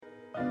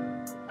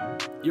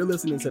You're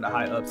listening to the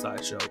High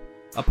Upside Show,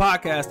 a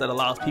podcast that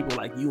allows people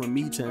like you and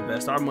me to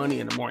invest our money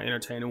in a more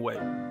entertaining way.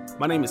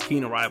 My name is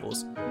Keenan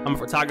Rivals. I'm a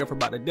photographer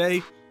by the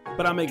day,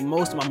 but I make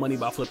most of my money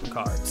by flipping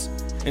cards.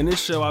 In this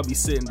show, I'll be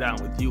sitting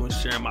down with you and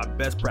sharing my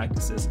best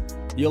practices.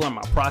 You'll learn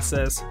my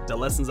process, the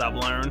lessons I've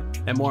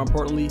learned, and more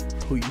importantly,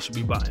 who you should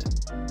be buying.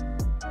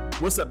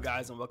 What's up,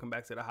 guys, and welcome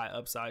back to the High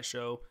Upside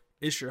Show.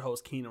 It's your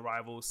host, Keenan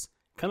Rivals,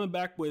 coming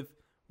back with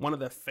one of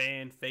the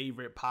fan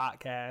favorite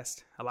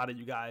podcasts. A lot of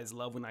you guys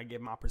love when I give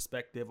my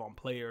perspective on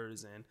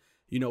players, and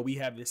we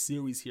have this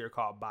series here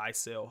called Buy,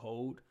 Sell,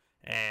 Hold,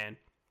 and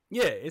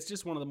yeah, it's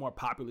just one of the more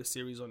popular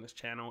series on this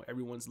channel.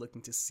 Everyone's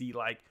looking to see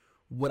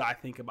what I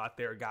think about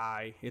their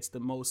guy. It's the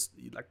most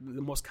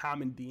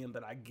common DM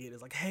that I get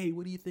is like, hey,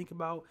 what do you think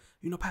about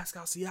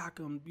Pascal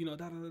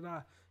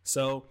Siakam?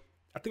 So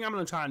I think I'm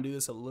gonna try and do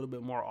this a little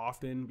bit more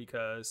often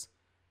because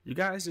you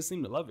guys just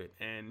seem to love it,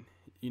 and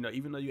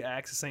even though you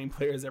ask the same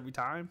players every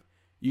time,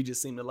 you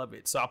just seem to love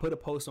it. So I'll put a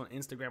post on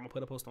Instagram, I'll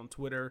put a post on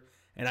Twitter,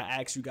 and I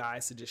ask you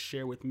guys to just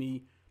share with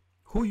me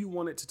who you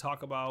wanted to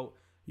talk about.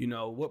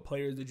 What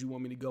players did you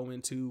want me to go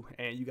into,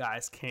 and you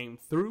guys came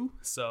through.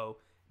 So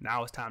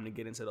now it's time to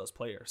get into those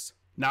players.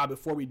 Now,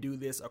 before we do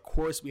this, of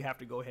course, we have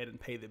to go ahead and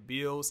pay the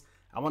bills.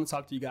 I want to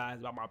talk to you guys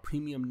about my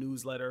premium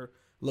newsletter.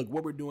 Look,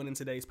 what we're doing in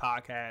today's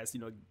podcast,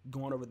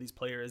 going over these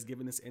players,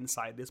 giving this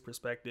insight, this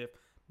perspective.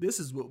 This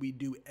is what we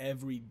do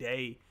every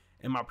day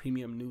in my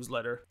premium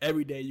newsletter.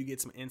 Every day you get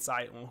some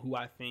insight on who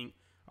I think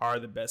are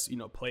the best,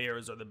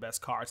 players or the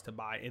best cards to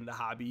buy in the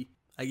hobby.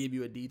 I give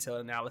you a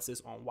detailed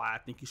analysis on why I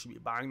think you should be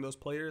buying those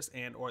players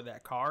and or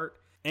that card.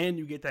 And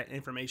you get that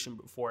information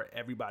before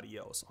everybody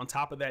else. On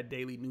top of that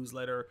daily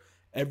newsletter,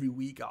 every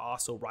week I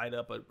also write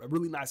up a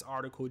really nice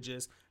article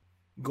just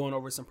going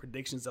over some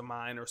predictions of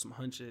mine or some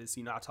hunches.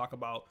 I talk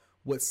about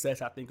what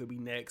sets I think would be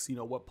next,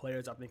 what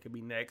players I think could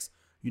be next,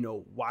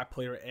 why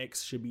player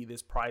X should be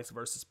this price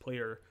versus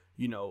player,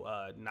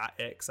 not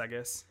X, I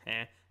guess.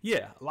 And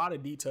yeah, a lot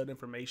of detailed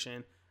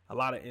information, a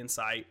lot of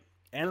insight.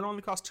 And it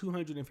only costs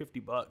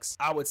 $250.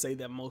 I would say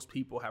that most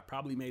people have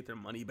probably made their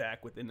money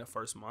back within the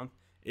first month,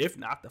 if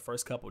not the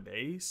first couple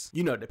days,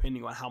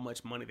 depending on how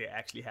much money they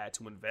actually had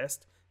to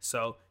invest.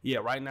 So yeah,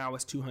 right now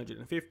it's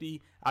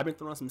 $250. I've been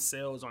throwing some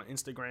sales on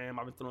Instagram.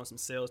 I've been throwing some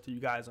sales to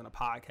you guys on a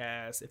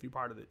podcast. If you're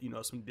part of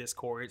the, some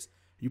Discords,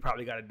 you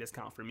probably got a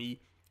discount for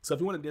me. So if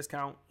you want a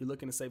discount, you're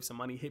looking to save some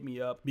money, hit me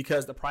up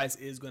because the price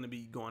is going to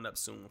be going up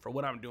soon. For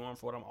what I'm doing,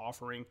 for what I'm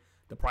offering,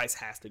 the price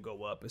has to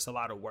go up. It's a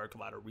lot of work, a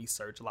lot of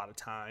research, a lot of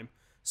time.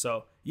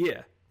 So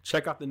yeah,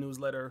 check out the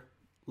newsletter.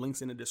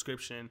 Links in the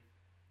description,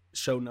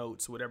 show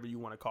notes, whatever you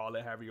want to call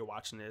it, however you're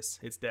watching this.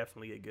 It's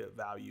definitely a good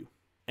value.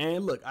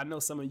 And look, I know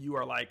some of you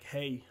are like,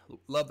 hey,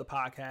 love the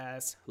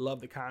podcast,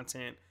 love the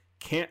content,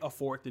 can't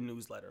afford the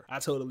newsletter. I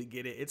totally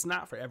get it. It's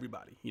not for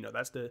everybody.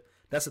 That's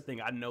the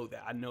thing. I know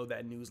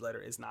that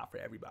newsletter is not for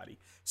everybody.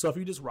 So if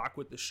you just rock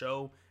with the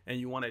show and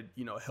you want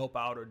to, help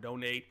out or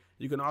donate,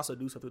 you can also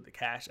do so through the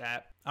Cash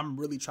App. I'm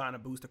really trying to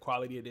boost the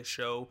quality of this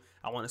show.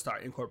 I want to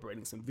start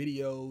incorporating some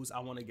videos. I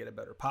want to get a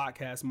better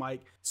podcast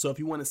mic. So if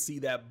you want to see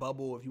that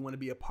bubble, if you want to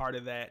be a part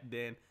of that,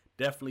 then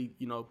definitely,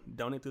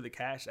 donate through the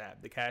Cash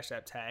App. The Cash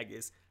App tag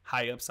is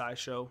High Upside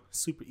Show.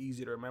 Super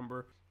easy to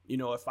remember.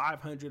 If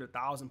 500,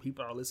 1,000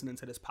 people are listening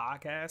to this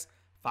podcast,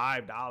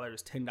 $5,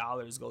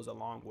 $10 goes a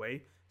long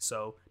way.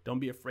 So don't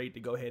be afraid to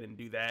go ahead and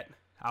do that.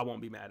 I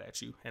won't be mad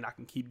at you, and I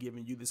can keep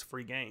giving you this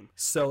free game.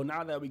 So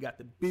now that we got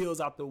the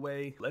bills out the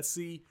way, let's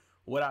see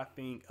what I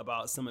think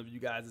about some of you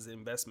guys'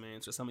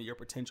 investments or some of your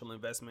potential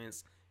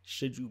investments.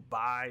 Should you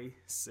buy,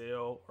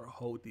 sell, or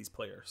hold these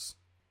players?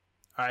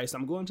 All right, so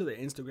I'm going to the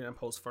Instagram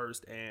post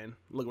first, and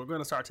look, we're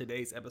going to start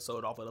today's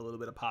episode off with a little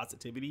bit of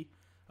positivity.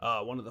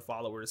 One of the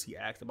followers, he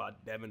asked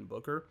about Devin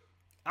Booker.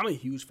 I'm a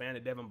huge fan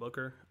of Devin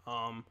Booker.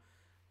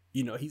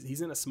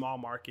 He's in a small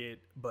market,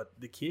 but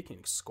the kid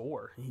can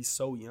score. He's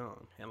so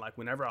young. And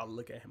whenever I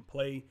look at him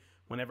play,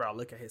 whenever I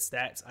look at his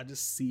stats, I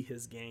just see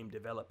his game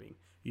developing.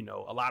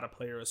 A lot of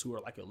players who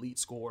are elite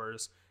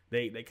scorers,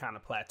 they kind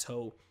of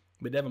plateau.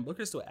 But Devin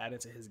Booker's still adding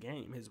to his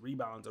game. His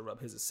rebounds are up.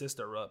 His assists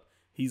are up.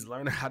 He's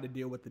learning how to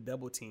deal with the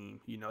double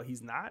team.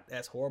 He's not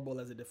as horrible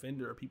as a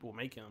defender people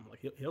make him.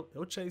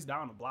 He'll chase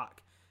down a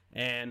block.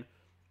 And,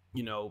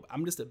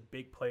 I'm just a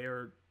big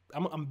player.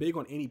 I'm big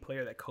on any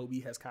player that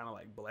Kobe has kind of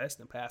blessed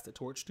and passed the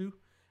torch to.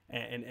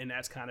 And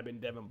that's kind of been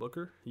Devin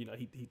Booker.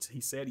 He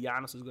said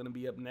Giannis was going to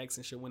be up next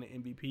and should win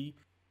an MVP.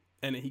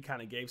 And then he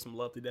kind of gave some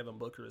love to Devin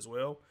Booker as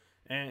well.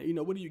 And,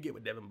 what do you get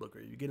with Devin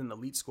Booker? You get an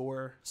elite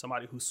scorer,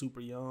 somebody who's super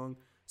young,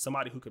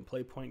 somebody who can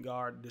play point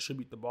guard,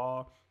 distribute the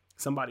ball,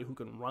 somebody who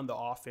can run the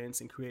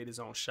offense and create his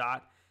own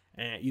shot.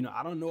 And,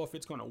 I don't know if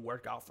it's going to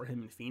work out for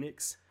him in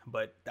Phoenix,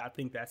 but I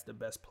think that's the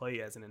best play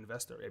as an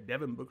investor. If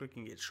Devin Booker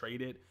can get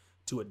traded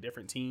to a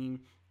different team,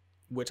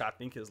 which I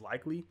think is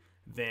likely,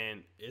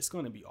 then it's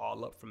going to be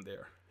all up from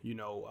there.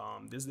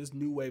 There's this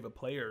new wave of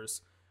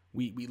players.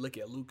 We look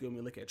at Luka, we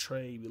look at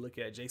Trey, we look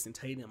at Jason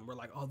Tatum. We're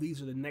like, oh, these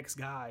are the next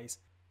guys.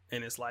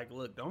 And it's like,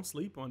 look, don't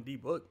sleep on D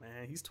Book,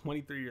 man. He's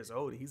 23 years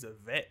old and he's a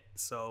vet.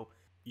 So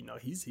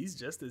he's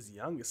just as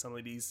young as some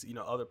of these,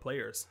 other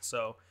players.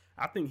 So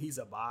I think he's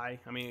a buy.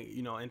 I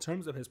mean, in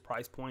terms of his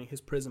price point,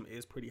 his Prism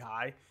is pretty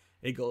high.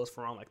 It goes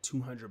for around like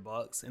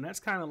 $200, and that's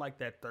kind of like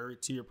that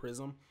third tier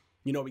Prism.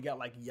 We got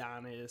like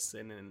Giannis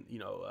and then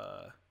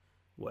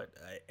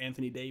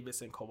Anthony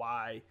Davis and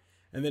Kawhi,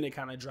 and then it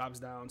kind of drops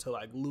down to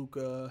like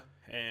Luka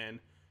and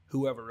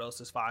whoever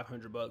else is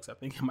 $500. I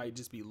think it might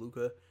just be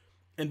Luka.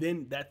 And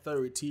then that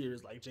third tier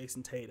is like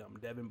Jason Tatum,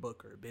 Devin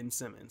Booker, Ben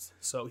Simmons.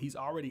 So he's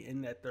already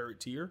in that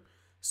third tier.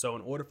 So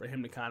in order for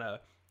him to kind of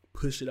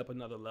push it up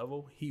another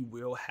level, he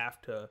will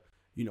have to,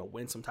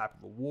 win some type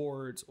of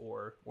awards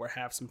or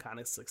have some kind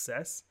of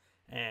success.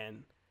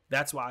 And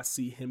that's why I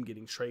see him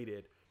getting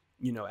traded,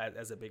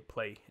 as a big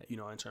play,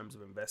 in terms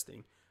of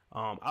investing.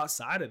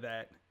 Outside of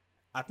that,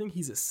 I think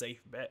he's a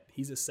safe bet.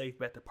 He's a safe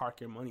bet to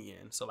park your money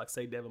in. So like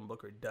say Devin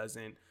Booker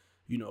doesn't,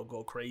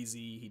 go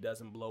crazy, he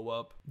doesn't blow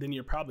up, then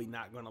you're probably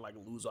not going to like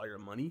lose all your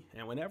money.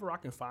 And whenever I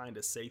can find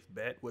a safe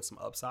bet with some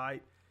upside,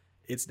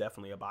 it's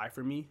definitely a buy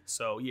for me.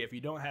 So yeah, if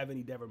you don't have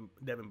any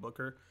Devin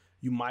Booker,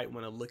 you might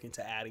want to look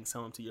into adding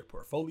some to your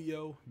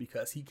portfolio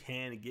because he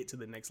can get to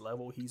the next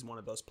level. He's one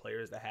of those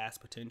players that has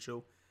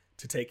potential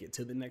to take it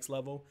to the next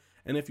level.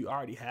 And if you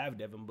already have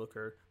Devin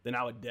Booker, then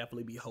I would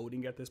definitely be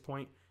holding at this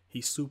point.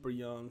 He's super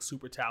young,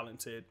 super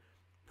talented.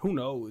 Who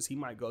knows? He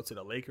might go to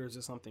the Lakers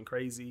or something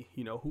crazy.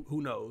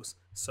 Who knows?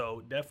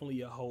 So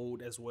definitely a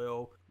hold as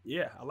well.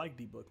 Yeah, I like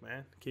D-Book,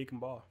 man. Kid can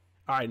ball.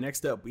 All right,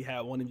 next up, we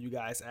have one of you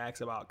guys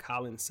ask about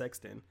Collin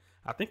Sexton.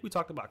 I think we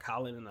talked about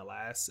Collin in the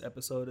last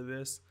episode of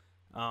this.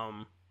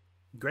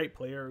 Great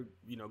player,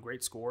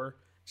 great scorer.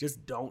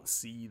 Just don't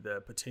see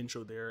the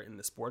potential there in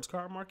the sports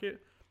card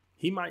market.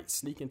 He might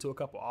sneak into a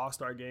couple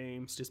All-Star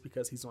games just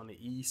because he's on the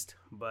East,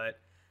 but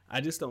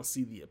I just don't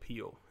see the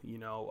appeal.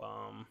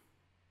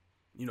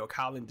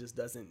 Collin just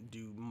doesn't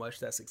do much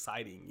that's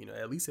exciting,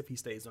 at least if he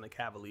stays on the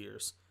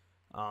Cavaliers.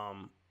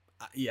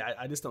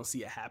 I just don't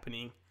see it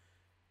happening.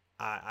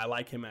 I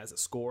like him as a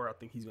scorer. I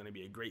think he's going to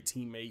be a great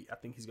teammate. I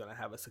think he's going to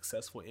have a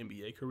successful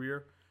NBA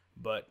career.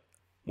 But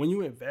when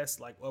you invest,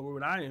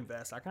 when I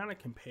invest, I kind of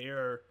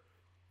compare,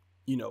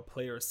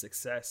 player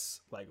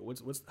success. Like,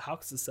 how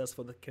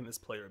successful can this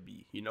player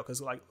be?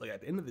 Because like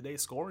at the end of the day,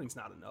 scoring's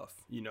not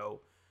enough.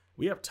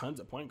 We have tons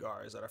of point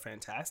guards that are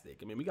fantastic.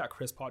 I mean, we got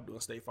Chris Paul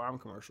doing State Farm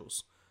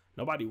commercials.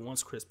 Nobody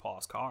wants Chris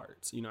Paul's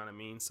cards. You know what I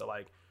mean? So,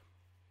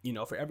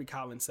 for every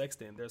Collin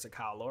Sexton, there's a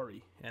Kyle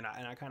Lowry. And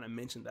I kind of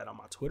mentioned that on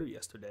my Twitter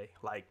yesterday.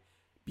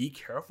 Be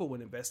careful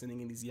when investing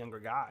in these younger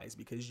guys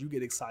because you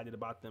get excited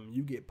about them.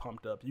 You get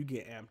pumped up. You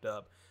get amped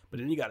up. But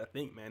then you got to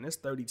think, man, there's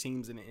 30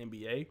 teams in the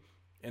NBA.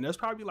 And there's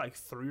probably like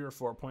 3 or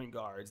 4 point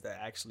guards that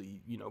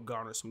actually,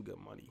 garner some good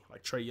money.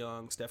 Like Trae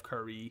Young, Steph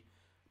Curry,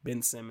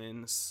 Ben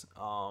Simmons,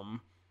 I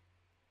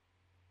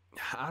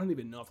don't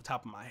even know off the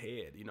top of my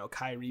head,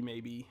 Kyrie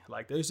maybe.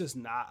 There's just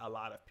not a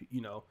lot of,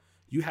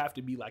 you have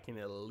to be like an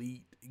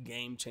elite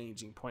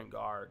game-changing point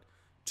guard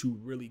to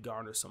really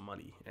garner some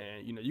money.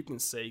 And, you can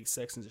say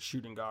Sexton's a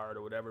shooting guard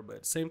or whatever,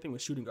 but same thing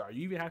with shooting guard.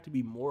 You even have to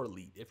be more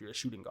elite if you're a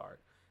shooting guard.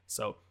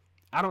 So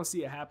I don't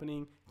see it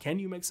happening. Can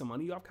you make some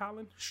money off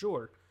Collin?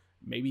 Sure.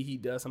 Maybe he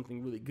does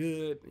something really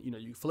good.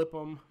 You flip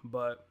him.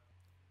 But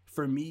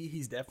for me,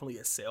 he's definitely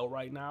a sell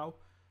right now.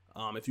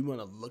 If you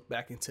want to look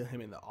back into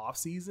him in the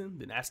offseason,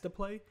 then that's the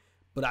play.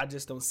 But I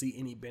just don't see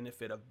any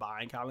benefit of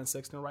buying Collin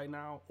Sexton right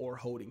now or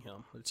holding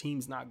him. The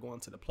team's not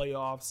going to the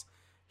playoffs.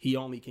 He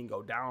only can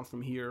go down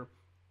from here.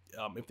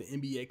 If the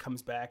NBA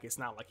comes back, it's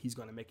not like he's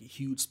going to make a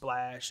huge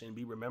splash and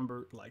be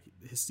remembered. Like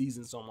his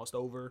season's almost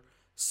over.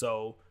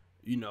 So,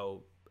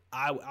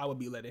 I would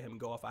be letting him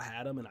go if I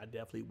had him, and I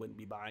definitely wouldn't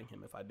be buying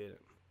him if I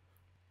didn't.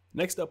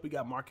 Next up, we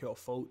got Markelle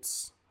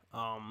Fultz.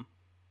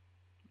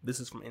 This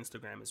is from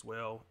Instagram as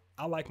well.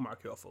 I like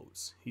Markelle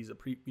Fultz. He's a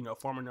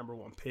former number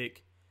 1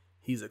 pick.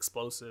 He's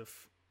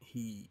explosive.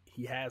 He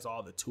has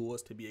all the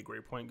tools to be a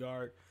great point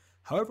guard.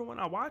 However, when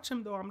I watch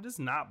him though, I'm just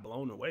not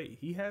blown away.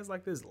 He has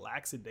like this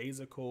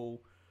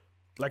lackadaisical,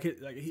 I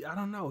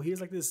don't know. He has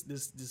like this.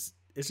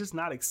 It's just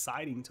not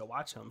exciting to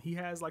watch him. He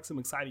has like some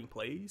exciting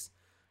plays,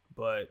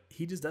 but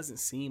he just doesn't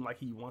seem like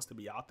he wants to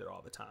be out there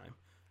all the time.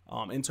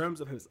 In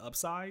terms of his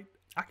upside,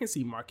 I can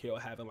see Markelle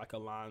having like a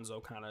Lonzo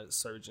kind of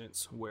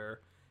surgence where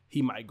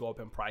he might go up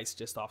in price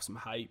just off some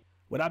hype.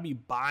 Would I be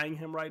buying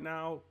him right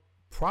now?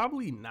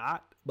 Probably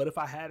not. But if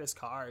I had his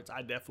cards,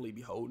 I'd definitely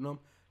be holding them.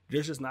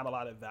 There's just not a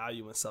lot of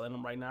value in selling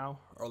them right now.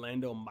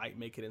 Orlando might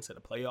make it into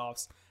the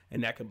playoffs,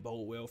 and that can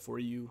bode well for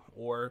you.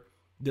 Or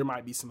there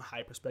might be some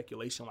hyper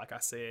speculation, like I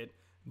said,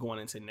 going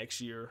into next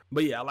year.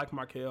 But yeah, I like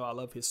Markelle. I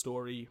love his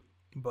story.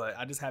 But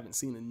I just haven't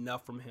seen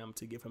enough from him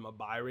to give him a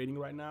buy rating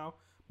right now.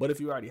 But if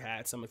you already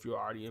had some, if you're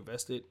already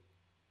invested,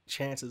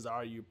 chances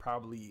are you're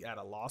probably at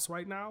a loss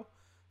right now.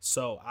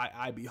 So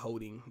I'd be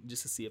holding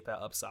just to see if that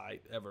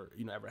upside ever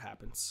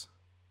happens.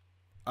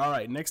 All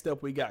right, next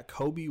up we got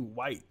Coby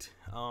White.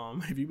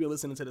 If you've been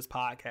listening to this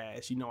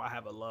podcast, I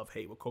have a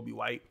love-hate with Coby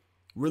White.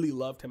 Really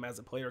loved him as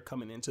a player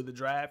coming into the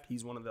draft.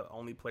 He's one of the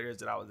only players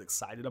that I was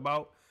excited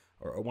about,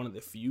 or one of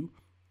the few.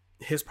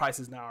 his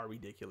prices now are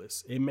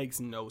ridiculous. It makes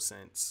no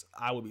sense.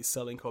 I would be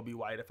selling Kobe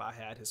White if I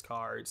had his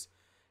cards.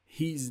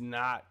 He's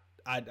not.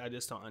 I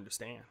just don't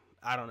understand.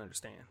 I don't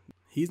understand.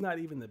 He's not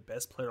even the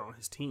best player on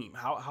his team.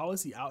 How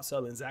is he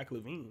outselling Zach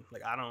LaVine?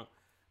 Like,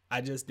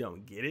 I just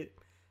don't get it.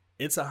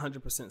 It's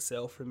 100%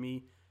 sell for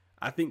me.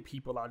 I think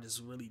people are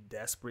just really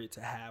desperate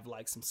to have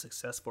like some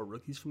successful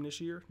rookies from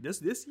this year.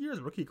 This year's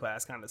rookie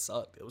class kind of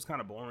sucked. It was kind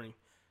of boring.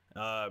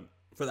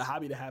 For the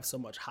hobby to have so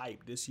much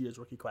hype, this year's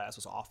rookie class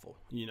was awful,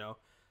 you know?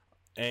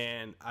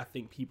 And I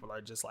think people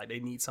are just like, they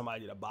need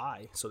somebody to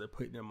buy, so they're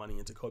putting their money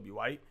into Kobe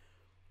White.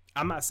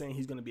 I'm not saying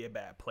he's going to be a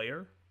bad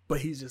player, but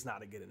he's just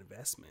not a good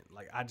investment.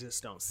 Like, I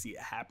just don't see it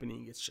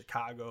happening. It's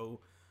Chicago.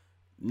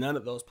 None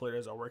of those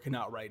players are working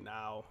out right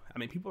now. I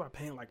mean, people are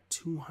paying like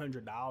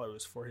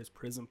 $200 for his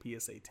Prism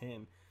PSA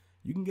 10.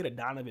 You can get a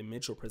Donovan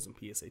Mitchell Prism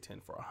PSA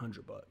 10 for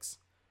 $100.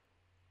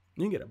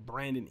 You can get a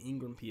Brandon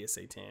Ingram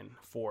PSA 10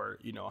 for,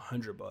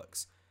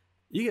 $100.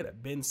 You get a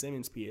Ben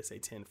Simmons PSA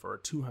 10 for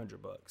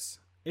 $200.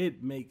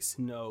 It makes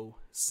no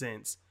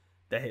sense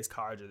that his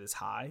cards are this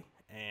high,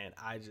 and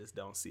I just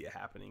don't see it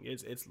happening.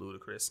 It's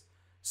ludicrous.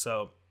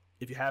 So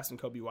if you have some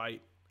Kobe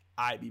White,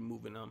 I'd be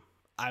moving them.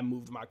 I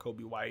moved my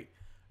Kobe White.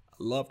 I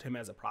loved him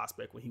as a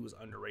prospect when he was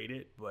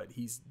underrated, but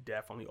he's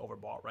definitely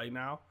overbought right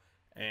now,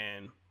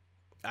 and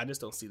I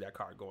just don't see that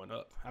card going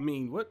up. I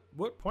mean,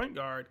 what point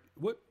guard?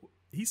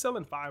 He's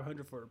selling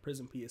 $500 for a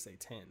Prism PSA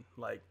 10.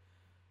 Like,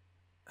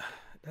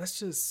 that's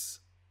just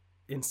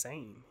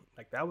insane.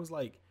 Like, that was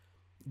like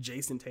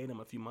Jason Tatum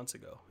a few months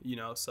ago,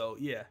 So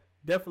yeah,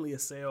 definitely a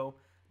sale.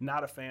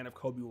 Not a fan of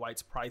Kobe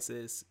White's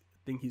prices.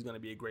 Think he's going to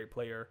be a great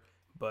player,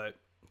 but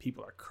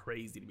people are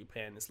crazy to be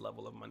paying this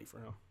level of money for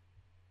him.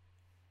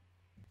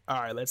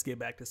 All right, let's get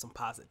back to some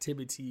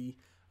positivity.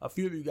 A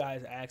few of you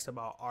guys asked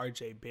about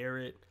RJ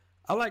Barrett.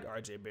 I like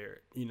RJ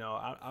Barrett.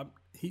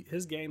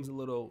 His game's a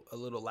little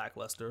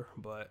lackluster,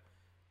 but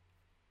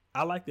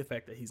I like the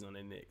fact that he's on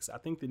the Knicks. I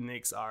think the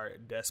Knicks are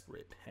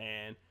desperate,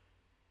 and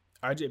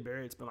RJ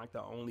Barrett's been like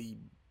the only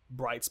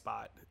bright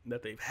spot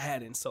that they've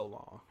had in so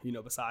long,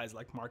 besides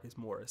like Marcus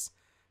Morris.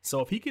 So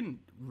if he can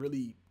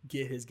really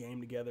get his game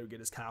together,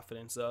 get his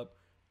confidence up,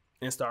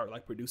 and start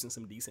like producing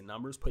some decent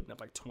numbers, putting up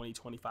like 20,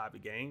 25 a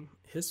game,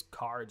 his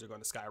cards are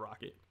going to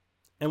skyrocket.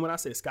 And when I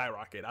say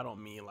skyrocket, I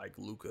don't mean like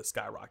Luka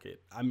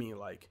skyrocket. I mean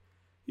like,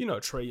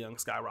 Trae Young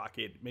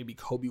skyrocket, maybe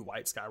Kobe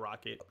White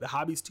skyrocket. The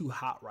hobby's too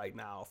hot right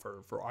now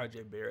for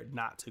RJ Barrett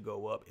not to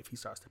go up if he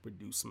starts to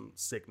produce some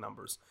sick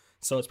numbers.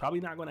 So it's probably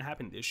not going to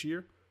happen this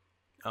year.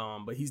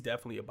 But he's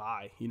definitely a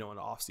buy, in the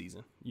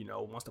offseason.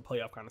 Once the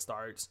playoff kind of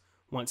starts,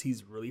 once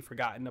he's really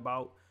forgotten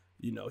about,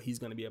 he's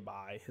going to be a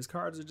buy. His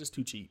cards are just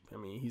too cheap. I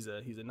mean, he's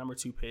a number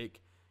 2 pick.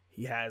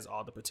 He has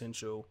all the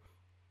potential.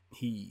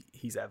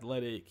 He's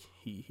athletic.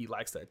 He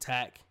likes to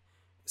attack.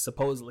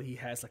 Supposedly he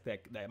has like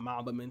that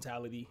Mamba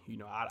mentality.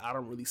 I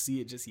don't really see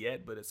it just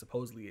yet, but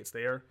supposedly it's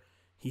there.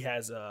 He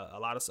has a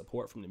lot of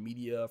support from the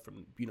media,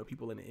 from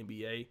people in the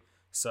NBA.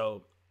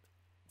 So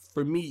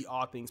for me,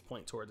 all things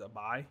point towards a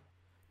buy.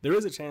 There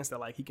is a chance that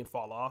like he can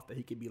fall off, that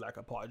he could be like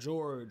a Paul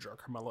George or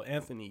Carmelo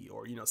Anthony,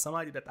 or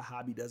somebody that the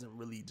hobby doesn't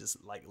really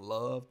just like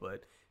love,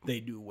 but they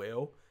do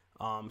well.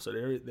 So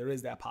there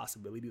is that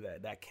possibility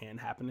that can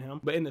happen to him.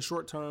 But in the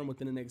short term,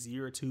 within the next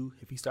year or two,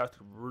 if he starts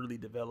to really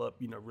develop,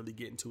 really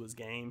get into his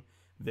game,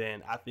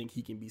 then I think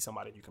he can be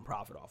somebody you can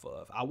profit off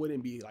of. I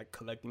wouldn't be like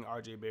collecting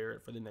RJ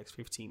Barrett for the next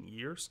 15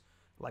 years.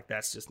 Like,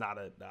 that's just I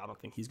don't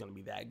think he's going to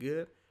be that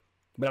good.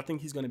 But I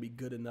think he's going to be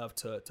good enough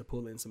to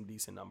pull in some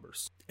decent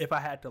numbers. If I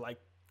had to like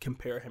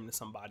compare him to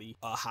somebody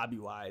hobby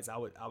wise, I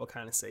would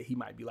kind of say he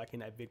might be like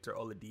in that Victor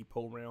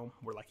Oladipo realm,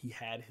 where like he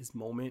had his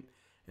moment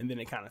and then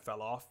it kind of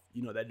fell off.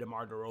 that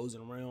DeMar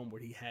DeRozan realm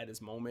where he had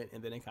his moment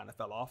and then it kind of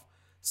fell off.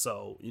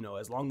 So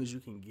as long as you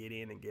can get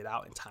in and get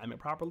out and time it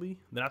properly,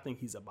 then I think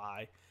he's a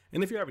buy.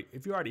 And if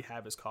you already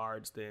have his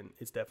cards, then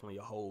it's definitely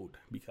a hold,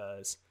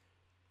 because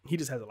he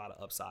just has a lot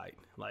of upside.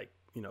 Like,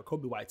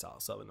 Kobe White's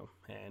out selling him,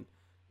 and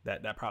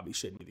that probably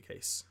shouldn't be the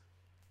case.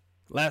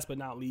 Last but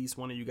not least,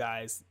 one of you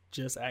guys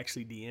just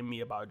actually DM'd me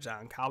about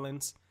John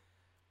Collins.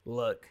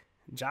 Look,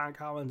 John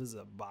Collins is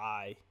a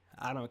buy.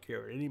 I don't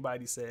care what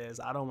anybody says.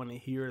 I don't want to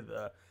hear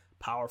the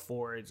power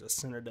forwards or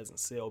center doesn't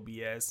sell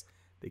BS.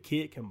 The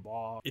kid can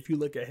ball. If you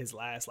look at his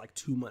last like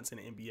 2 months in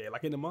the NBA,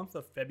 like in the month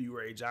of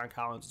February, John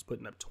Collins was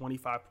putting up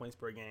 25 points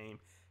per game,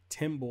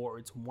 10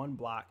 boards, 1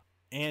 block,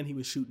 and he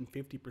was shooting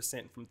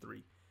 50% from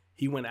 3.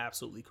 He went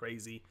absolutely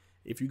crazy.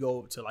 If you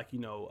go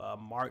to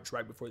March,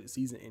 right before the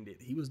season ended,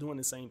 he was doing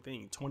the same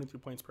thing, 23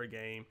 points per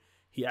game.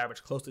 He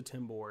averaged close to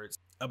 10 boards,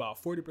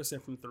 about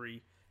 40% from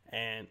 3.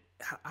 And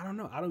I don't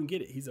know. I don't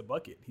get it. He's a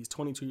bucket. He's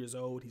 22 years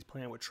old. He's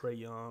playing with Trae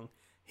Young.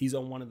 He's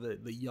on one of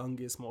the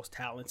youngest, most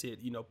talented,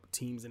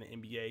 teams in the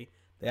NBA.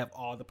 They have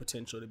all the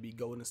potential to be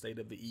Golden State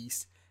of the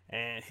East.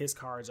 And his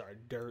cards are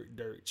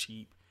dirt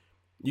cheap.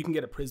 You can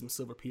get a Prism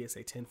Silver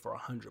PSA 10 for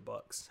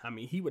 $100. I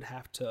mean, he would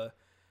have to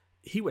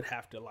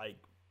like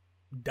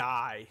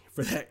die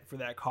for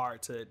that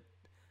card to.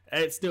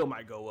 It still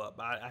might go up.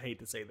 I hate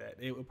to say that.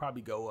 It would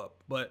probably go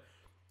up, but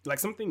like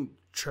something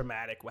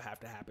traumatic would have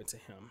to happen to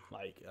him.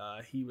 Like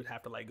he would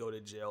have to like go to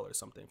jail or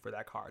something for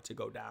that card to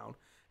go down.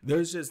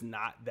 There's just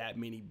not that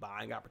many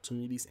buying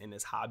opportunities in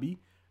this hobby.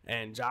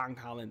 And John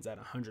Collins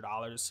at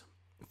 $100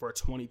 for a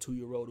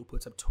 22-year-old who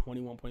puts up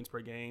 21 points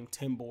per game,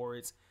 10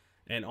 boards,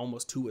 and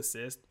almost 2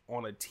 assists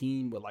on a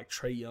team with like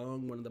Trae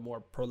Young, one of the more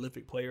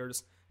prolific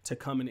players to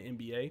come in the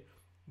NBA.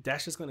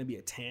 That's just going to be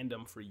a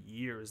tandem for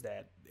years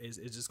that is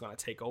just going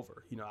to take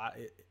over. You know,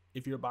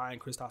 if you're buying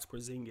Kristaps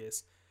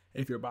Porzingis,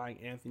 if you're buying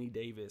Anthony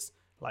Davis,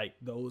 like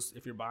those,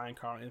 if you're buying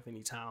Karl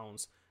Anthony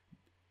Towns,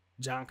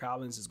 John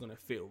Collins is going to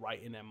fit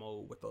right in that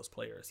mold with those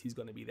players. He's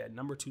going to be that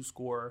number 2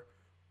 scorer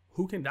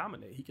who can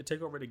dominate. He can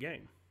take over the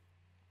game.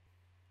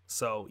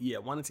 So, yeah,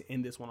 wanted to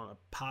end this one on a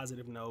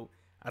positive note.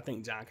 I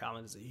think John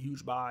Collins is a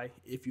huge buy.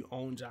 If you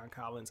own John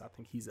Collins, I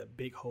think he's a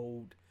big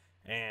hold.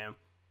 And,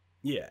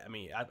 yeah, I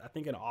mean, I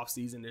think in the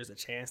offseason, there's a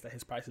chance that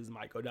his prices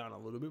might go down a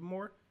little bit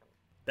more.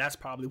 That's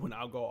probably when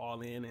I'll go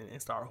all in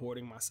and start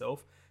hoarding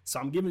myself. So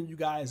I'm giving you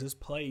guys this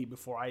play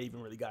before I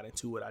even really got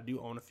into it. I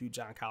do own a few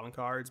John Collins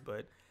cards,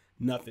 but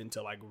nothing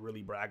to like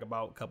really brag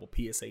about. A couple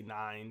PSA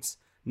 9s,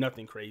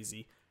 nothing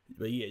crazy.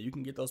 But yeah, you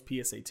can get those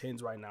PSA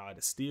 10s right now at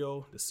the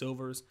steel, the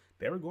silvers.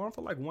 They were going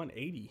for like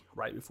 180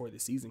 right before the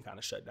season kind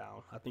of shut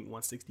down. I think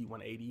 160,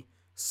 180.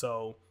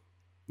 So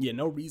yeah,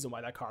 no reason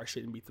why that card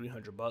shouldn't be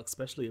 $300,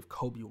 especially if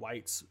Kobe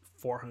White's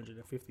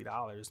 $450.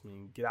 I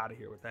mean, get out of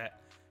here with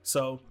that.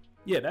 So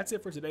yeah, that's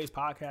it for today's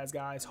podcast,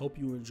 guys. Hope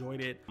you enjoyed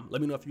it.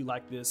 Let me know if you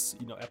like this,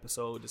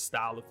 episode, the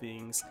style of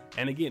things.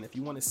 And again, if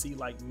you want to see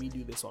like me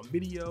do this on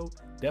video,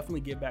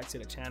 definitely get back to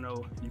the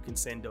channel. You can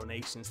send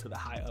donations to the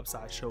High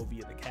Upside Show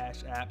via the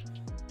Cash App.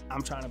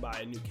 I'm trying to buy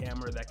a new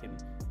camera that can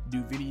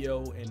do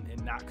video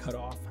and not cut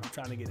off. I'm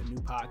trying to get a new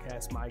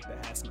podcast mic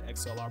that has some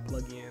XLR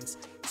plugins.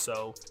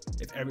 So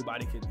if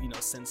everybody could,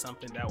 send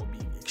something, that would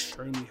be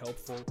extremely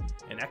helpful.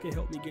 And that could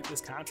help me get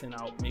this content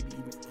out maybe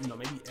even,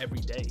 maybe every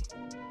day.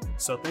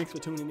 So thanks for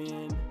tuning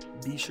in.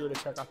 Be sure to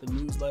check out the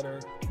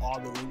newsletter, all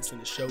the links in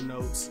the show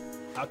notes.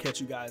 I'll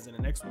catch you guys in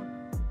the next one.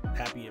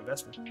 Happy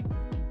investing.